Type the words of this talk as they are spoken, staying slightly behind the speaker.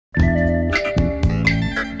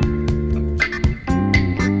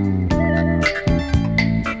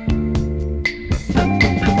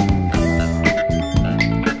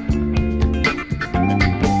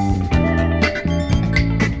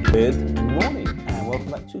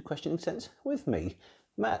welcome back to Questioning Sense with me,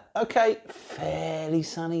 Matt. Okay, fairly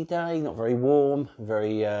sunny day, not very warm,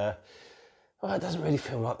 very, well, it doesn't really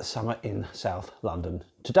feel like the summer in South London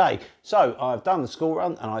today. So I've done the school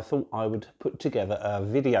run and I thought I would put together a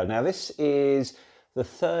video. Now this is the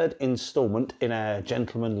third instalment in our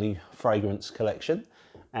Gentlemanly Fragrance collection.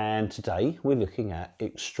 And today we're looking at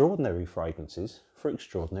extraordinary fragrances for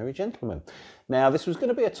extraordinary gentlemen. Now this was going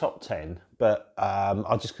to be a top 10, but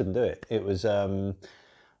I just couldn't do it. It was,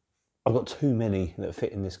 I've got too many that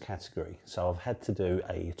fit in this category. So I've had to do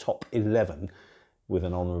a top 11 with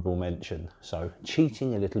an honourable mention. So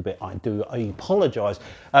cheating a little bit, I apologise.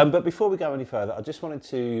 But before we go any further, I just wanted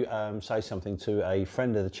to say something to a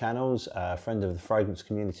friend of the channels, a friend of the fragrance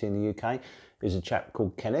community in the UK. There's a chap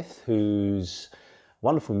called Kenneth, who's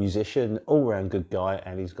wonderful musician, all-round good guy,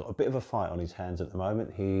 and he's got a bit of a fight on his hands at the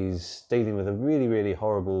moment. He's dealing with a really, really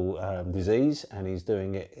horrible disease, and he's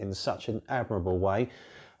doing it in such an admirable way.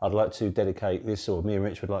 I'd like to dedicate this, or me and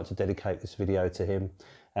Rich would like to dedicate this video to him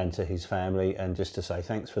and to his family, and just to say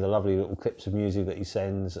thanks for the lovely little clips of music that he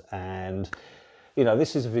sends. And you know,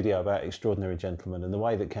 this is a video about extraordinary gentlemen and the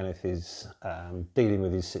way that Kenneth is dealing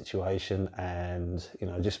with his situation, and you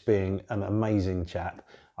know, just being an amazing chap.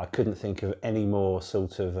 I couldn't think of any more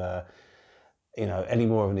sort of, you know, any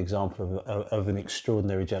more of an example of an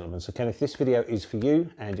extraordinary gentleman. So Kenneth, this video is for you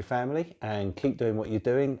and your family, and keep doing what you're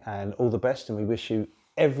doing, and all the best, and we wish you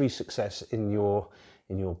every success in your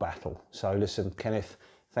battle. So listen, Kenneth,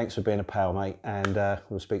 thanks for being a pal, mate, and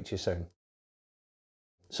we'll speak to you soon.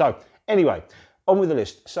 So anyway, on with the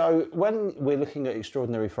list. So when we're looking at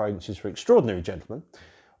extraordinary fragrances for extraordinary gentlemen,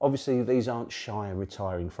 obviously these aren't shy and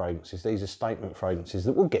retiring fragrances. These are statement fragrances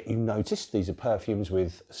that will get you noticed. These are perfumes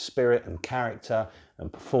with spirit and character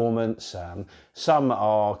and performance. Some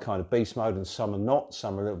are kind of beast mode and some are not.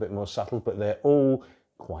 Some are a little bit more subtle, but they're all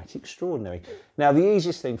quite extraordinary. Now, the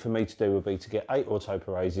easiest thing for me to do would be to get 8 Auto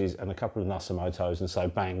Paresis and a couple of Nasumotos and say,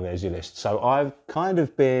 bang, there's your list. So I've kind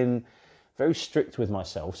of been very strict with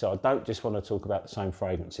myself, so I don't just want to talk about the same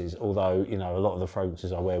fragrances, although, you know, a lot of the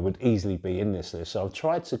fragrances I wear would easily be in this list. So I've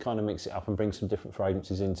tried to kind of mix it up and bring some different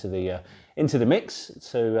fragrances into the mix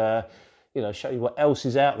to, you know, show you what else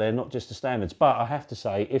is out there, not just the standards. But I have to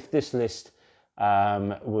say, if this list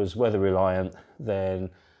was weather reliant, then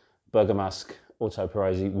Bergamasque Auto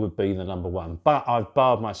Paresi would be the #1. But I've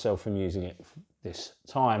barred myself from using it this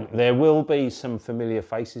time. There will be some familiar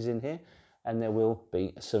faces in here, and there will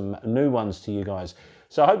be some new ones to you guys.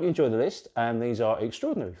 So I hope you enjoy the list, and these are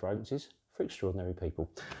extraordinary fragrances for extraordinary people.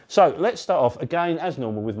 So let's start off again, as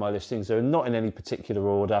normal, with my listings. They're not in any particular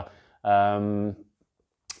order. Well,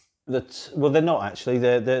 they're not actually.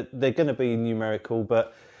 They're going to be numerical,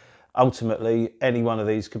 but ultimately any one of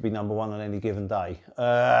these could be #1 on any given day.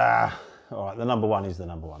 All right, the #1 is the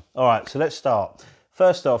 #1. All right, so let's start.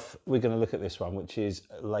 First off, we're going to look at this one, which is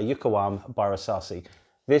La Yucawam by Rasasi.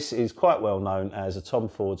 This is quite well known as a Tom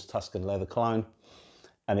Ford's Tuscan leather cologne,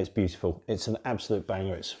 and it's beautiful. It's an absolute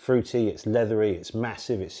banger. It's fruity, it's leathery, it's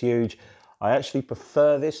massive, it's huge. I actually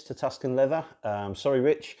prefer this to Tuscan leather. Sorry,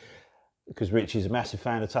 Rich, because Rich is a massive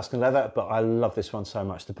fan of Tuscan leather, but I love this one so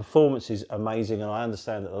much. The performance is amazing, and I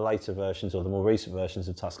understand that the later versions, or the more recent versions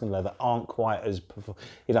of Tuscan leather, aren't quite as,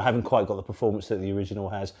 you know, haven't quite got the performance that the original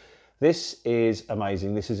has. This is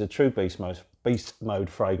amazing. This is a true beast mode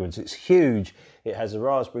fragrance. It's huge. It has a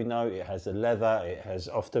raspberry note. It has the leather. It has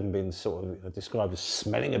often been sort of described as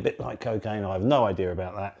smelling a bit like cocaine. I have no idea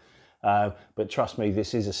about that. But trust me,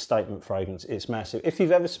 this is a statement fragrance. It's massive. If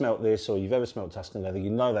you've ever smelt this, or you've ever smelt Tuscan leather, you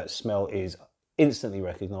know that smell is instantly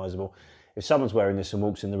recognisable. If someone's wearing this and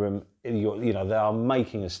walks in the room, you know, they are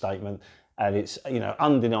making a statement, and it's, you know,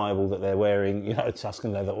 undeniable that they're wearing, you know,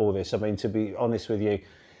 Tuscan leather or this. I mean, to be honest with you,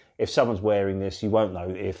 if someone's wearing this, you won't know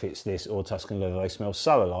if it's this or Tuscan leather. They smell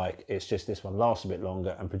so alike. It's just this one lasts a bit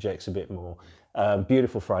longer and projects a bit more.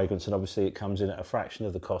 Beautiful fragrance, and obviously it comes in at a fraction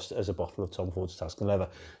of the cost as a bottle of Tom Ford's Tuscan leather.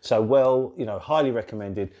 So, well, you know, highly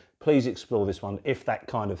recommended. Please explore this one if that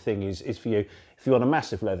kind of thing is for you. If you want a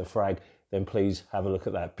massive leather frag, then please have a look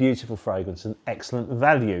at that. Beautiful fragrance and excellent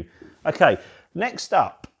value. Okay, next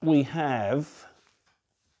up we have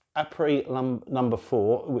Après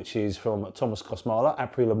 #4, which is from Thomas Kosmala,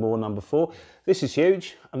 Après l'Amour #4. This is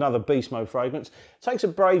huge, another beast mode fragrance. It takes a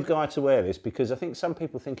brave guy to wear this, because I think some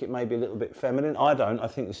people think it may be a little bit feminine. I don't. I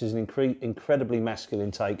think this is an incredibly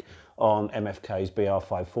masculine take on MFK's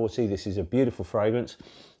BR540. This is a beautiful fragrance.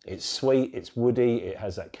 It's sweet, it's woody, it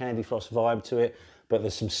has that candy floss vibe to it, but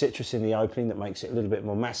there's some citrus in the opening that makes it a little bit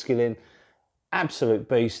more masculine. Absolute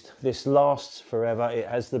beast. This lasts forever. It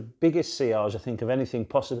has the biggest sillage, I think, of anything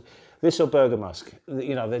possible. This or Berger Musk,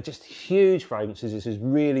 you know, they're just huge fragrances. This is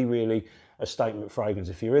really, really a statement fragrance.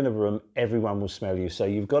 If you're in a room, everyone will smell you. So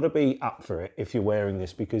you've got to be up for it if you're wearing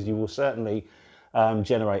this, because you will certainly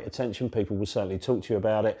generate attention. People will certainly talk to you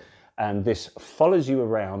about it. And this follows you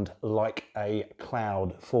around like a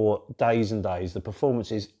cloud for days and days. The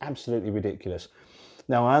performance is absolutely ridiculous.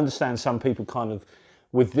 Now, I understand some people kind of,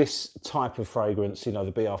 with this type of fragrance, you know,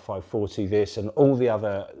 the BR540, this and all the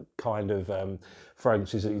other kind of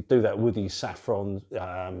fragrances that you do, that woody, saffron,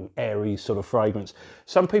 airy sort of fragrance.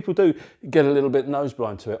 Some people do get a little bit nose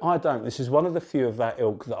blind to it. I don't. This is one of the few of that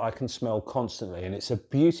ilk that I can smell constantly, and it's a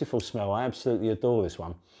beautiful smell. I absolutely adore this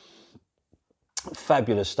one.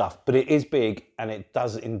 Fabulous stuff, but it is big and it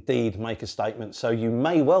does indeed make a statement, so you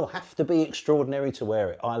may well have to be extraordinary to wear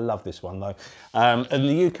it. I love this one though. In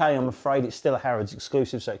the UK, I'm afraid it's still a Harrods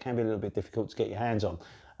exclusive, so it can be a little bit difficult to get your hands on,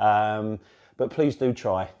 but please do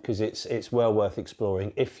try, because it's well worth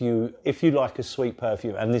exploring if you like a sweet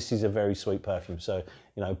perfume, and this is a very sweet perfume, so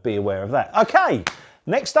you know, be aware of that. Okay,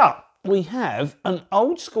 next up we have an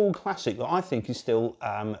old school classic that I think is still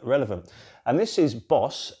relevant, and this is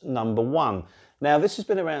Boss Number One. Now, this has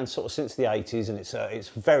been around sort of since the 80s, and it's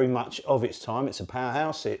very much of its time. It's a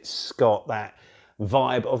powerhouse. It's got that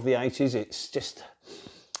vibe of the 80s.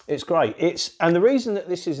 It's great. And the reason that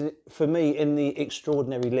this is, for me, in the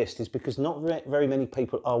extraordinary list is because not very many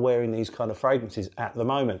people are wearing these kind of fragrances at the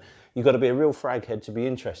moment. You've got to be a real frag head to be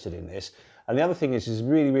interested in this. And the other thing is, it's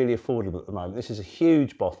really, really affordable at the moment. This is a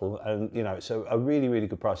huge bottle, and you know, it's a really, really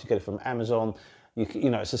good price. You get it from Amazon. You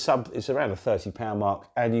know, it's around a £30 mark,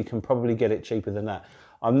 and you can probably get it cheaper than that.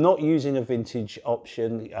 I'm not using a vintage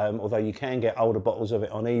option, although you can get older bottles of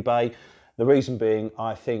it on eBay. The reason being,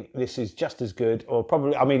 I think this is just as good, or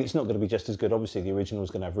probably, I mean, it's not going to be just as good. Obviously, the original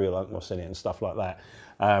is going to have real oak moss in it and stuff like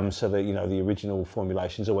that. So that, you know, the original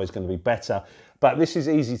formulation is always going to be better. But this is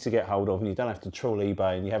easy to get hold of, and you don't have to trawl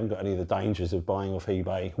eBay, and you haven't got any of the dangers of buying off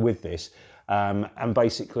eBay with this. And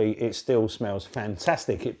basically, it still smells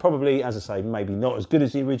fantastic. It probably, as I say, maybe not as good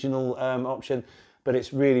as the original option, but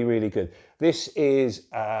it's really, really good. This is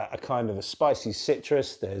a kind of a spicy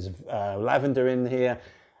citrus. There's lavender in here.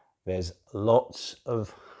 There's lots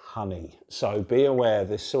of honey. So be aware,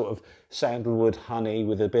 this sort of sandalwood honey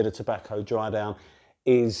with a bit of tobacco dry down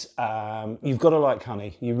is, you've got to like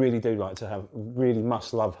honey. You really do like to have, really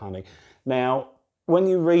must love honey. Now, when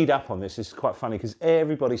you read up on this, it's quite funny because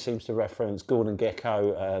everybody seems to reference Gordon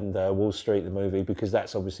Gekko and Wall Street, the movie, because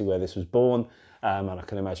that's obviously where this was born. And I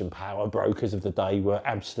can imagine power brokers of the day were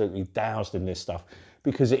absolutely doused in this stuff,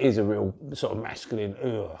 because it is a real sort of masculine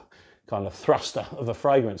kind of thruster of a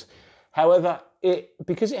fragrance. However,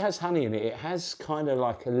 because it has honey in it, it has kind of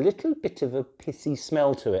like a little bit of a pissy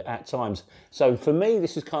smell to it at times. So for me,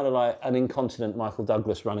 this is kind of like an incontinent Michael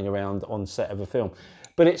Douglas running around on set of a film.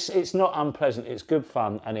 But it's not unpleasant, it's good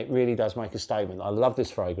fun, and it really does make a statement. I love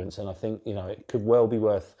this fragrance, and I think, you know, it could well be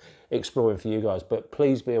worth exploring for you guys. But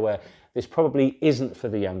please be aware, this probably isn't for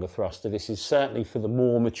the younger thruster. This is certainly for the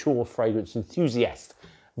more mature fragrance enthusiast.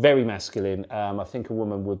 Very masculine. I think a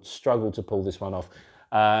woman would struggle to pull this one off.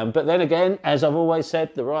 But then again, as I've always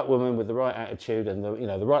said, the right woman with the right attitude and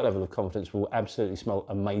the right level of confidence will absolutely smell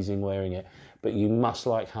amazing wearing it. But you must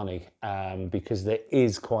like honey, because there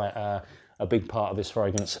is quite a big part of this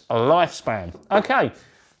fragrance lifespan. Okay,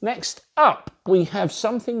 next up, we have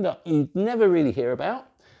something that you never really hear about,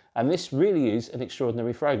 and this really is an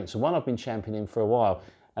extraordinary fragrance, and one I've been championing for a while.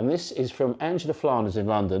 And this is from Angela Flanders in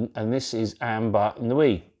London, and this is Amber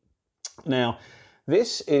Nuit. Now,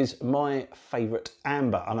 this is my favourite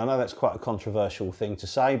amber, and I know that's quite a controversial thing to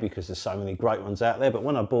say because there's so many great ones out there, but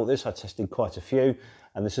when I bought this, I tested quite a few,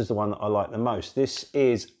 and this is the one that I like the most. This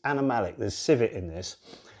is Animalic. There's civet in this.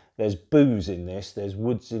 There's booze in this, there's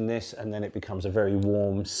woods in this, and then it becomes a very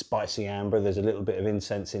warm, spicy amber. There's a little bit of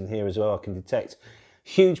incense in here as well, I can detect.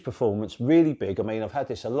 Huge performance, really big. I mean, I've had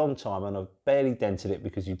this a long time and I've barely dented it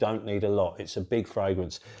because you don't need a lot. It's a big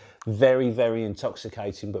fragrance. Very, very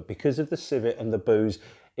intoxicating, but because of the civet and the booze,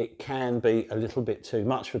 it can be a little bit too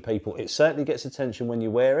much for people. It certainly gets attention when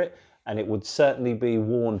you wear it, and it would certainly be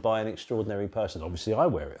worn by an extraordinary person. Obviously, I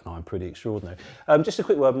wear it, and I'm pretty extraordinary. Just a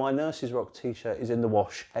quick word, my Nurses Rock t-shirt is in the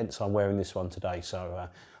wash, hence I'm wearing this one today. So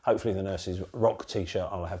hopefully the Nurses Rock t-shirt,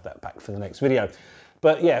 I'll have that back for the next video.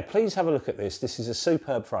 But yeah, please have a look at this. This is a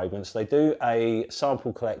superb fragrance. They do a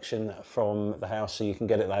sample collection from the house, so you can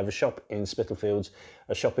get it. They have a shop in Spitalfields,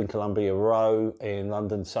 a shop in Columbia Row in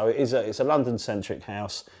London. So it's a London-centric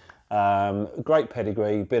house. Great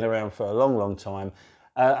pedigree, been around for a long, long time.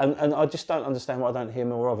 And I just don't understand why I don't hear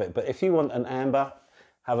more of it. But if you want an amber,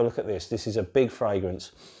 have a look at this. This is a big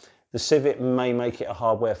fragrance. The Civet may make it a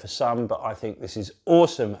hardware for some, but I think this is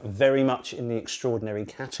awesome, very much in the extraordinary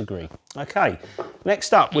category. Okay,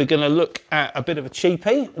 next up, we're going to look at a bit of a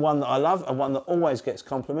cheapie, one that I love and one that always gets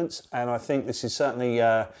compliments, and I think this is certainly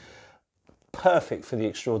perfect for the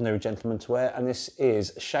extraordinary gentleman to wear, and this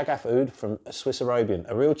is Shagaf Oud from Swiss Arabian,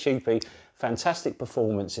 a real cheapie, fantastic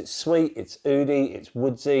performance. It's sweet, it's oody, it's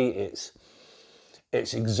woodsy,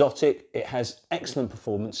 it's exotic, it has excellent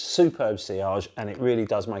performance, superb sillage, and it really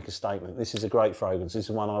does make a statement. This is a great fragrance. This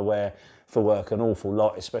is one I wear for work an awful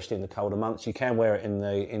lot, especially in the colder months. You can wear it in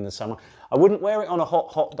the summer. I wouldn't wear it on a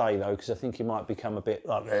hot day though, because I think you might become a bit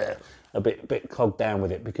like a bit clogged down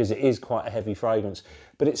with it, because it is quite a heavy fragrance.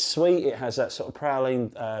 But it's sweet. It has that sort of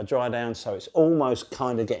praline dry down, so it's almost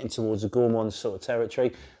kind of getting towards a gourmand sort of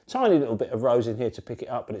territory. Tiny little bit of rose in here to pick it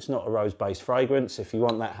up, but it's not a rose-based fragrance. If you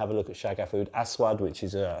want that, have a look at Shagaf Oud Aswad, which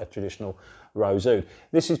is a traditional rose oud.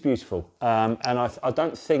 This is beautiful, and I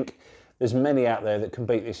don't think there's many out there that can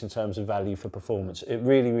beat this in terms of value for performance. It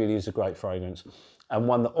really, really is a great fragrance, and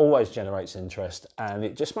one that always generates interest, and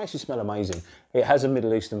it just makes you smell amazing. It has a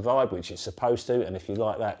Middle Eastern vibe, which it's supposed to, and if you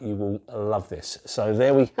like that, you will love this. So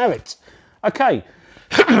there we have it. Okay,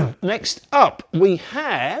 next up we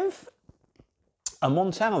have a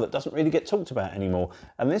Montale that doesn't really get talked about anymore,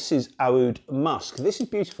 and this is Oud Musk. This is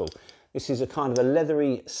beautiful. This is a kind of a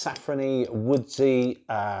leathery, saffrony, woodsy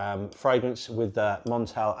fragrance with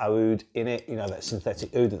Montale Oud in it. You know, that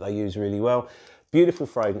synthetic oud that they use really well. Beautiful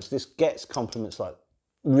fragrance. This gets compliments, like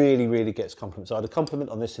really, really gets compliments. I had a compliment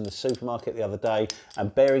on this in the supermarket the other day,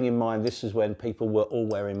 and bearing in mind this is when people were all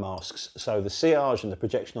wearing masks. So the sillage and the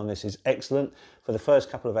projection on this is excellent. For the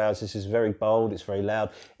first couple of hours, this is very bold, it's very loud.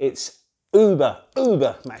 It's uber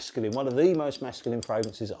masculine, one of the most masculine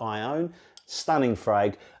fragrances I own. Stunning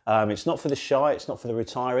frag. It's not for the shy, it's not for the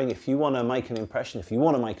retiring. If you want to make an impression, if you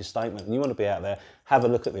want to make a statement and you want to be out there, have a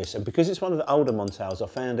look at this. And because it's one of the older Montales, I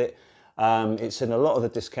found it, it's in a lot of the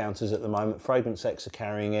discounters at the moment. Fragrance X are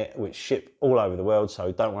carrying it, which ship all over the world,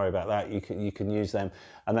 so don't worry about that. You can use them,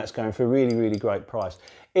 and that's going for a really, really great price.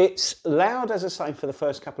 It's loud, as I say, for the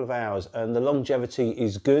first couple of hours, and the longevity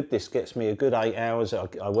is good. This gets me a good 8 hours.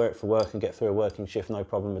 I wear it for work and get through a working shift, no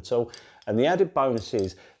problem at all. And the added bonus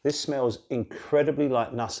is this smells incredibly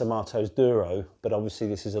like Nasomatto's Duro, but obviously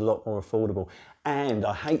this is a lot more affordable. And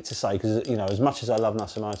I hate to say, because you know, as much as I love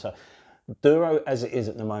Nasomatto, Duro as it is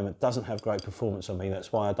at the moment doesn't have great performance on me.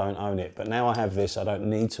 That's why I don't own it. But now I have this, I don't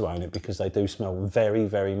need to own it, because they do smell very,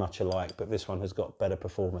 very much alike. But this one has got better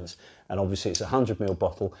performance. And obviously it's a 100ml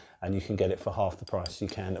bottle, and you can get it for half the price you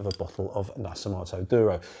can of a bottle of Nasomatto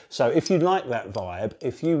Duro. So if you like that vibe,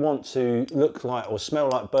 if you want to look like or smell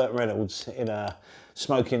like Burt Reynolds in a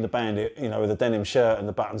Smokey and the Bandit, you know, with a denim shirt and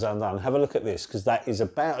the buttons undone, have a look at this, because that is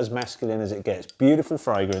about as masculine as it gets. Beautiful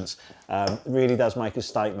fragrance, really does make a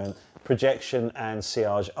statement. Projection and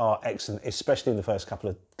sillage are excellent, especially in the first couple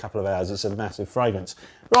of hours. It's a massive fragrance.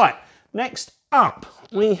 Right, next up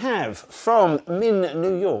we have from Min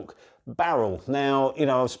New York, Barrel. Now, you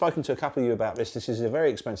know, I've spoken to a couple of you about this. This is a very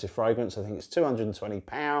expensive fragrance. I think it's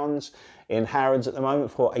 £220 in Harrods at the moment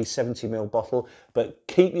for a 70ml bottle, but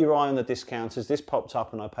keep your eye on the discounters. This popped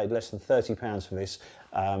up and I paid less than £30 for this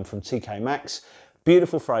from TK Maxx.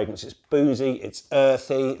 Beautiful fragrance. It's boozy, it's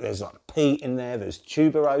earthy, there's like peat in there, there's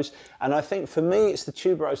tuberose, and I think for me it's the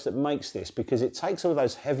tuberose that makes this, because it takes all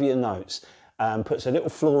those heavier notes and puts a little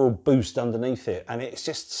floral boost underneath it, and it's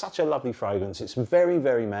just such a lovely fragrance. It's very,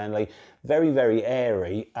 very manly, very, very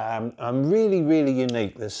airy, and really, really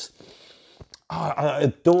unique. I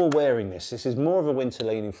adore wearing this. This is more of a winter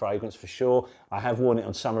leaning fragrance for sure. I have worn it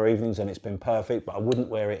on summer evenings and it's been perfect, but I wouldn't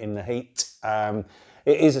wear it in the heat.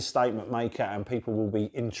 It is a statement maker, and people will be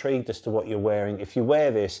intrigued as to what you're wearing. If you wear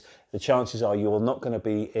this, the chances are you're not going to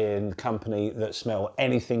be in company that smell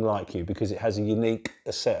anything like you, because it has a unique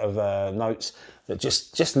set of notes that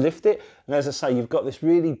just lift it. And as I say, you've got this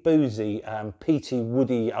really boozy, peaty,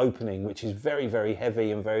 woody opening, which is very, very heavy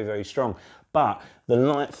and very, very strong. But the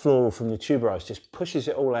light floral from the tuberose just pushes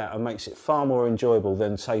it all out and makes it far more enjoyable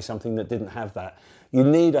than, say, something that didn't have that. You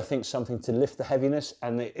need, I think, something to lift the heaviness,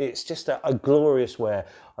 and it's just a glorious wear.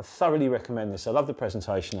 I thoroughly recommend this. I love the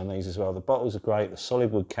presentation on these as well. The bottles are great, the solid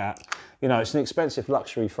wood cap. You know, it's an expensive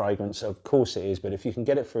luxury fragrance, of course it is, but if you can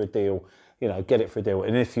get it for a deal, you know, get it for a deal.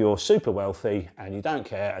 And if you're super wealthy and you don't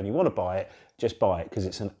care and you want to buy it, just buy it, because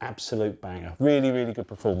it's an absolute banger. Really, really good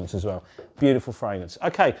performance as well. Beautiful fragrance.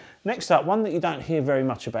 Okay, next up, one that you don't hear very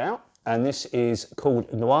much about, and this is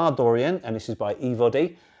called Noir d'Orient, and this is by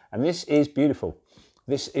Evody, and this is beautiful.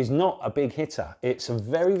 This is not a big hitter. It's a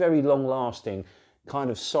very, very long-lasting kind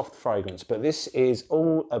of soft fragrance, but this is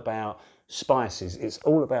all about spices. It's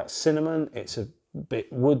all about cinnamon. It's a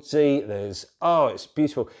bit woodsy. It's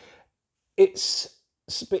beautiful. It's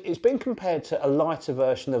been compared to a lighter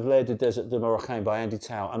version of L'air du Désert de Moroccan by Andy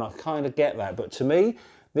Tao, and I kind of get that. But to me,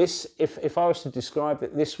 this, if I was to describe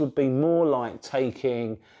it, this would be more like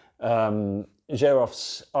taking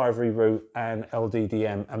Gerof's Ivory Root and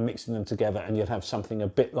LDDM and mixing them together, and you'd have something a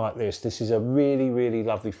bit like this. This is a really, really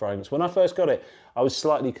lovely fragrance. When I first got it, I was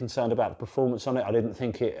slightly concerned about the performance on it. I didn't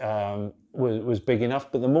think it was big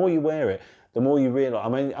enough, but the more you wear it, the more you realise. I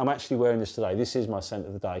mean, I'm actually wearing this today. This is my scent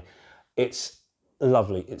of the day. It's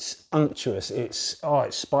lovely, it's unctuous, it's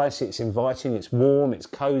spicy, it's inviting, it's warm, it's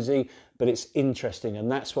cozy, but it's interesting,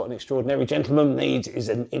 and that's what an extraordinary gentleman needs, is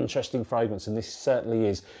an interesting fragrance, and this certainly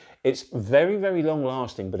is. It's very, very long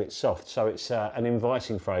lasting, but it's soft, so it's an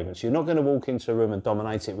inviting fragrance. You're not going to walk into a room and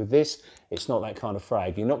dominate it with this. It's not that kind of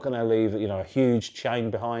frag. You're not going to leave, a huge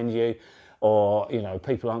chain behind you, or,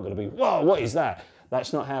 people aren't going to be, whoa, what is that?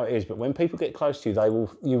 That's not how it is. But when people get close to you,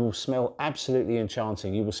 you will smell absolutely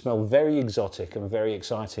enchanting. You will smell very exotic and very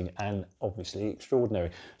exciting, and obviously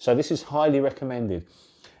extraordinary. So this is highly recommended.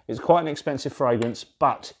 It's quite an expensive fragrance,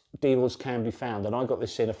 but deals can be found. And I got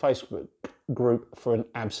this in a Facebook group for an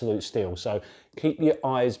absolute steal. So keep your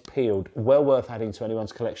eyes peeled. Well worth adding to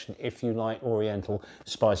anyone's collection if you like Oriental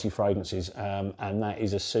spicy fragrances, and that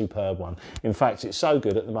is a superb one. In fact, it's so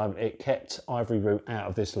good at the moment, it kept Ivory Root out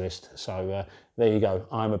of this list. So there you go.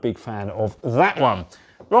 I'm a big fan of that one.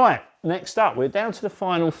 Right, next up, we're down to the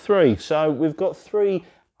final three. So we've got three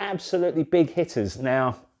absolutely big hitters.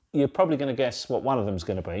 Now, you're probably going to guess what one of them is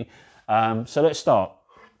going to be. So let's start.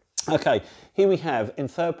 Okay, here we have in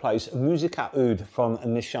third place Musica Oud from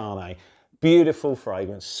Nishane. Beautiful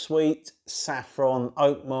fragrance, sweet, saffron,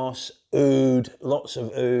 oak moss, oud, lots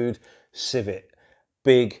of oud, civet.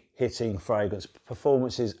 Big hitting fragrance.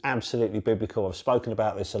 Performance is absolutely biblical. I've spoken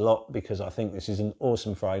about this a lot because I think this is an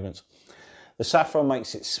awesome fragrance. The saffron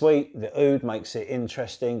makes it sweet, the oud makes it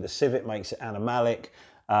interesting, the civet makes it animalic.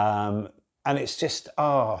 And it's just,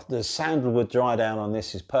 the sandalwood dry down on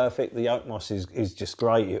this is perfect. The oak moss is just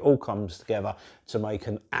great. It all comes together to make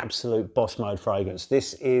an absolute boss mode fragrance.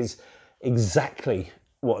 This is exactly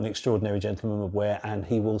what an extraordinary gentleman would wear, and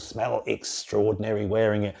he will smell extraordinary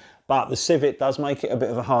wearing it. But the civet does make it a bit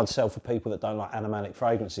of a hard sell for people that don't like animalic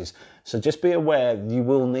fragrances. So just be aware, you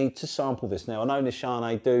will need to sample this. Now, I know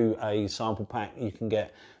Nishane do a sample pack. You can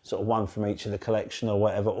get sort of one from each of the collection or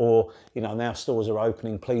whatever, or, now stores are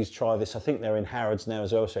opening. Please try this. I think they're in Harrods now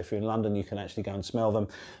as well. So if you're in London, you can actually go and smell them.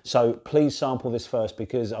 So please sample this first,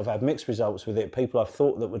 because I've had mixed results with it. People I've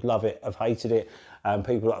thought that would love it have hated it. And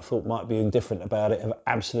people that I thought might be indifferent about it have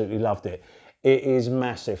absolutely loved it. It is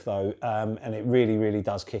massive though, and it really, really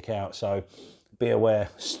does kick out. So be aware,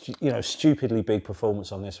 stupidly big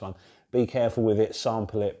performance on this one. Be careful with it,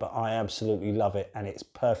 sample it, but I absolutely love it, and it's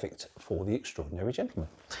perfect for the extraordinary gentleman.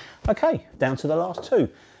 Okay, down to the last two.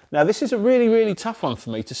 Now this is a really, really tough one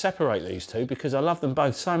for me to separate these two, because I love them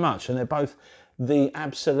both so much, and they're both the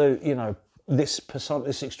absolute,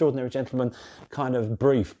 this extraordinary gentleman kind of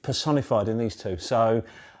brief personified in these two. So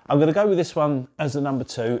I'm going to go with this one as the number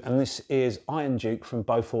two, and this is Iron Duke from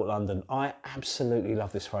Beaufort, London. I absolutely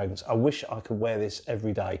love this fragrance. I wish I could wear this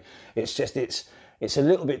every day. It's just, it's a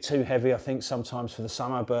little bit too heavy, I think, sometimes for the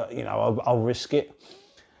summer, but, I'll risk it.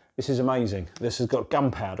 This is amazing. This has got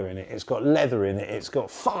gunpowder in it. It's got leather in it. It's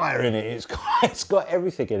got fire in it. It's got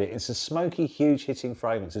everything in it. It's a smoky, huge hitting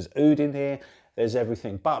fragrance. There's oud in here. There's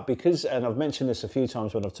everything. But because, and I've mentioned this a few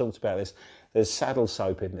times when I've talked about this, there's saddle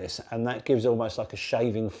soap in this, and that gives almost like a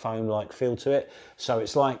shaving foam-like feel to it. So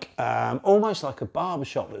it's like almost like a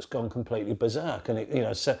barbershop that's gone completely berserk, and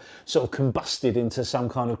it, sort of combusted into some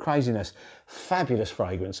kind of craziness. Fabulous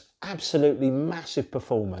fragrance, absolutely massive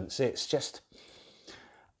performance. It's just,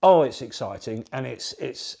 it's exciting, and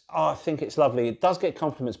I think it's lovely. It does get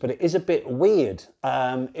compliments, but it is a bit weird.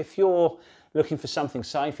 If you're looking for something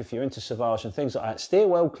safe, if you're into Sauvage and things like that, steer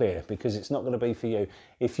well clear, because it's not going to be for you.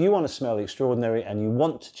 If you want to smell extraordinary and you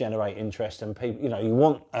want to generate interest, and people, you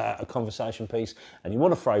want a conversation piece and you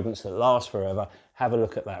want a fragrance that lasts forever, have a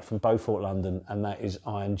look at that from Beaufort, London, and that is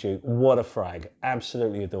Iron Duke. What a frag.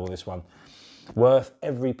 Absolutely adore this one. Worth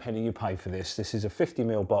every penny you pay for this. This is a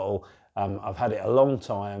 50ml bottle. I've had it a long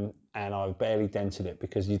time, and I've barely dented it,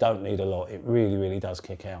 because you don't need a lot. It really, really does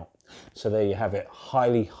kick out. So there you have it.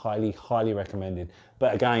 Highly, highly, highly recommended.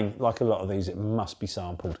 But again, like a lot of these, it must be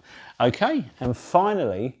sampled. Okay, and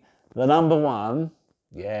finally, the number one.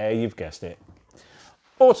 Yeah, you've guessed it.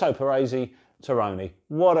 Orto Paresi Toroni.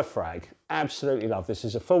 What a frag. Absolutely love this.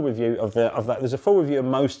 There's a full review of that. There's a full review of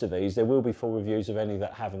most of these. There will be full reviews of any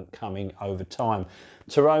that haven't coming over time.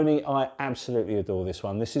 Toroni, I absolutely adore this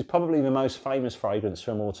one. This is probably the most famous fragrance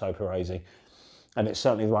from Orto Paresi. and it's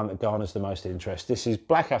certainly the one that garners the most interest. This is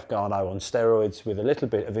Black Afghano on steroids with a little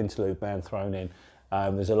bit of interlude band thrown in.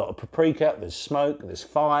 There's a lot of paprika, there's smoke, there's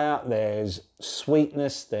fire, there's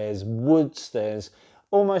sweetness, there's woods, there's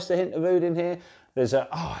almost a hint of oud in here. There's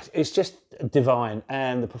it's just divine,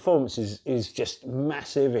 and the performance is just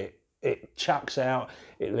massive. It chucks out,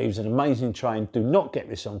 it leaves an amazing train. Do not get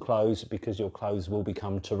this on clothes because your clothes will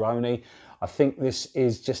become Teroni. I think this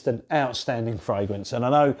is just an outstanding fragrance. And I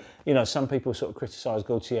know, you know, some people sort of criticise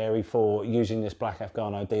Gualtieri for using this Black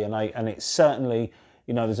Afghano DNA, and it's certainly,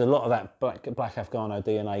 you know, there's a lot of that Black Afghano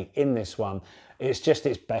DNA in this one.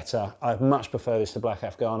 It's better. I much prefer this to Black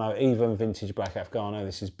Afghano, even vintage Black Afghano.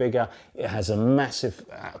 This is bigger. It has a massive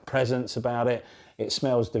presence about it. It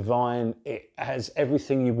smells divine. It has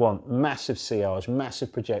everything you want. Massive sillage,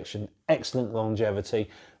 massive projection, excellent longevity.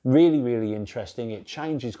 Really, really interesting. It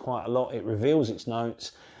changes quite a lot. It reveals its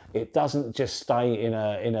notes. It doesn't just stay in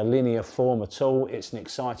a linear form at all. It's an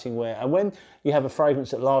exciting wear. And when you have a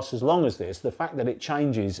fragrance that lasts as long as this, the fact that it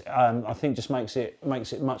changes, I think just makes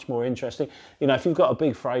it much more interesting. You know, if you've got a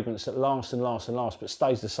big fragrance that lasts and lasts and lasts, but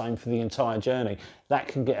stays the same for the entire journey, that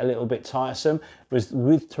can get a little bit tiresome. Whereas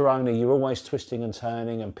with Teroni, you're always twisting and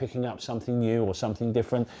turning and picking up something new or something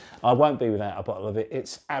different. I won't be without a bottle of it.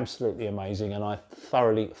 It's absolutely amazing, and I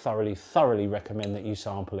thoroughly, thoroughly, thoroughly recommend that you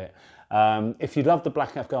sample it. If you love the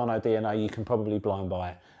Black Afghano DNA, you can probably blind buy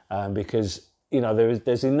it because, you know,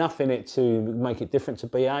 there's enough in it to make it different to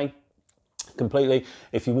BA completely.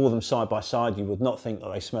 If you wore them side by side, you would not think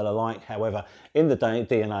that they smell alike. However, in the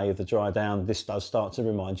DNA of the dry down, this does start to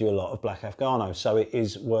remind you a lot of Black Afghano, so it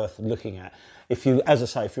is worth looking at. If you, as I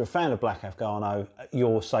say, if you're a fan of Black Afghano,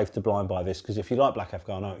 you're safe to blind buy this, because if you like Black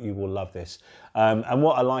Afghano, you will love this. And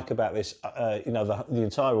what I like about this, you know, the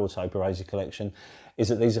entire Orto Barese collection, is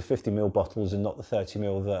that these are 50ml bottles and not the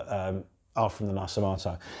 30ml that are from the Nice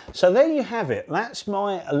Amato. So there you have it. That's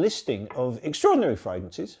my listing of extraordinary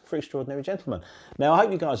fragrances for extraordinary gentlemen. Now, I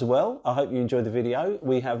hope you guys are well. I hope you enjoyed the video.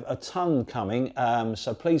 We have a ton coming,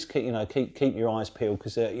 so please keep your eyes peeled,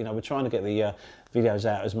 because you know, we're trying to get the videos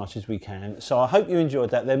out as much as we can. So I hope you enjoyed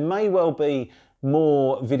that. There may well be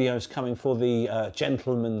more videos coming for the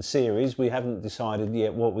gentleman series. We haven't decided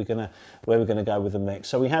yet where we're gonna go with them next.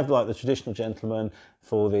 So we have like the traditional gentleman,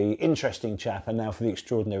 for the interesting chap, and now for the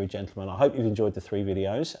extraordinary gentleman. I hope you've enjoyed the 3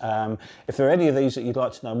 videos. If there are any of these that you'd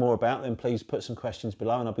like to know more about, then please put some questions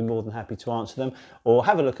below and I'll be more than happy to answer them. Or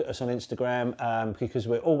have a look at us on Instagram, because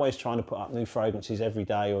we're always trying to put up new fragrances every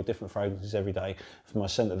day, or different fragrances every day for my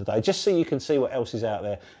scent of the day, just so you can see what else is out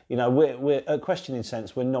there. You know, we're at Questioning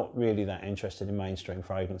Scents, we're not really that interested in mainstream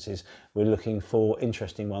fragrances. We're looking for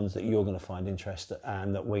interesting ones that you're going to find interesting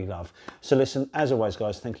and that we love. So listen, as always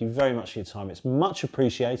guys, thank you very much for your time. It's much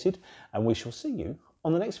appreciated, and we shall see you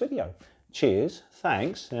on the next video. Cheers,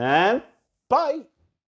 thanks, and bye.